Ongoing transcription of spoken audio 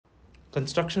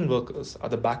Construction workers are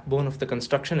the backbone of the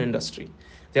construction industry.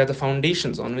 They are the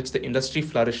foundations on which the industry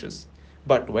flourishes.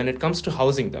 But when it comes to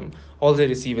housing them, all they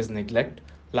receive is neglect,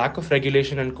 lack of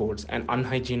regulation and codes, and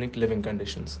unhygienic living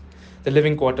conditions. The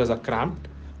living quarters are cramped,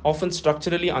 often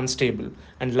structurally unstable,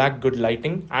 and lack good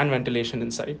lighting and ventilation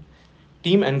inside.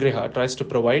 Team EnGriha tries to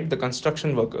provide the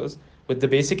construction workers with the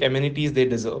basic amenities they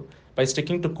deserve by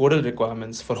sticking to codal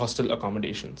requirements for hostel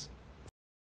accommodations.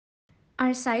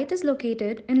 Our site is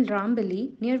located in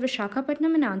Rambali near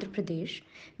Vishakhapatnam in Andhra Pradesh,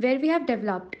 where we have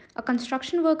developed a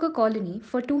construction worker colony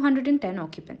for 210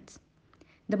 occupants.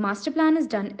 The master plan is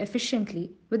done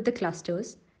efficiently with the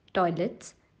clusters,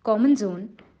 toilets, common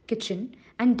zone, kitchen,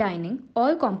 and dining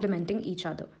all complementing each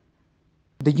other.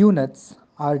 The units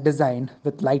are designed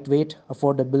with lightweight,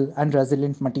 affordable, and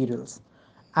resilient materials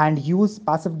and use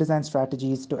passive design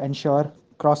strategies to ensure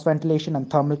cross ventilation and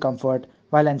thermal comfort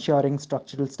while ensuring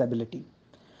structural stability.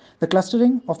 The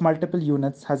clustering of multiple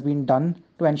units has been done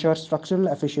to ensure structural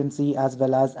efficiency as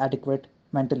well as adequate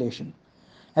ventilation.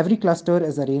 Every cluster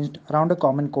is arranged around a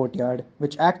common courtyard,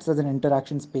 which acts as an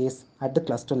interaction space at the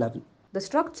cluster level. The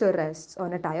structure rests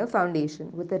on a tire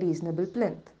foundation with a reasonable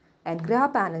plinth.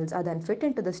 EnGriha panels are then fit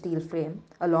into the steel frame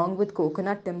along with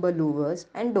coconut timber louvers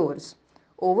and doors,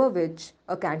 over which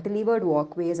a cantilevered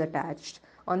walkway is attached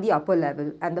on the upper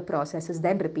level and the process is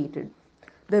then repeated.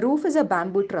 The roof is a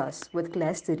bamboo truss with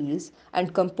clerestories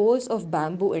and composed of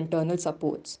bamboo internal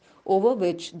supports, over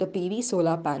which the PV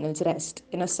solar panels rest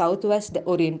in a southwest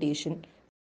orientation.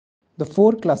 The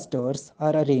four clusters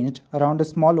are arranged around a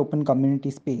small open community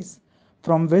space,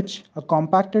 from which a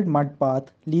compacted mud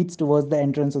path leads towards the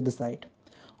entrance of the site.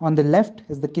 On the left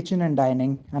is the kitchen and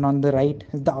dining, and on the right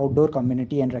is the outdoor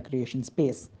community and recreation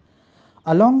space.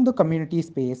 Along the community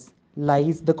space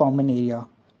lies the common area,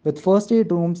 with first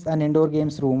aid rooms and indoor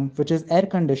games room, which is air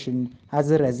conditioned as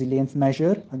a resilience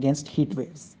measure against heat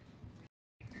waves.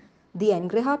 The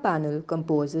EnGriha panel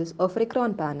composes of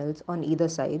Ricron panels on either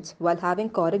sides while having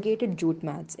corrugated jute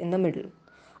mats in the middle.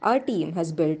 Our team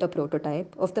has built a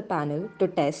prototype of the panel to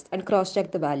test and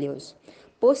cross-check the values.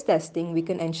 Post-testing, we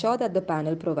can ensure that the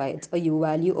panel provides a U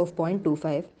value of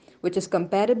 0.25, which is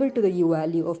comparable to the U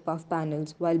value of puff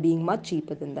panels while being much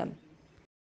cheaper than them.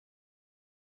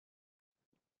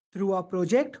 Through our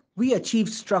project, we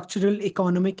achieved structural,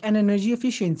 economic, and energy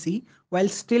efficiency while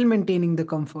still maintaining the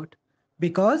comfort.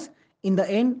 Because, in the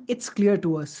end, it's clear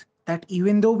to us that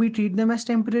even though we treat them as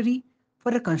temporary,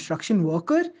 for a construction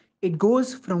worker, it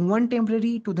goes from one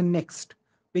temporary to the next,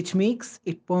 which makes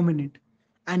it permanent.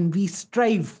 And we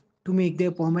strive to make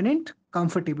their permanent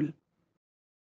comfortable.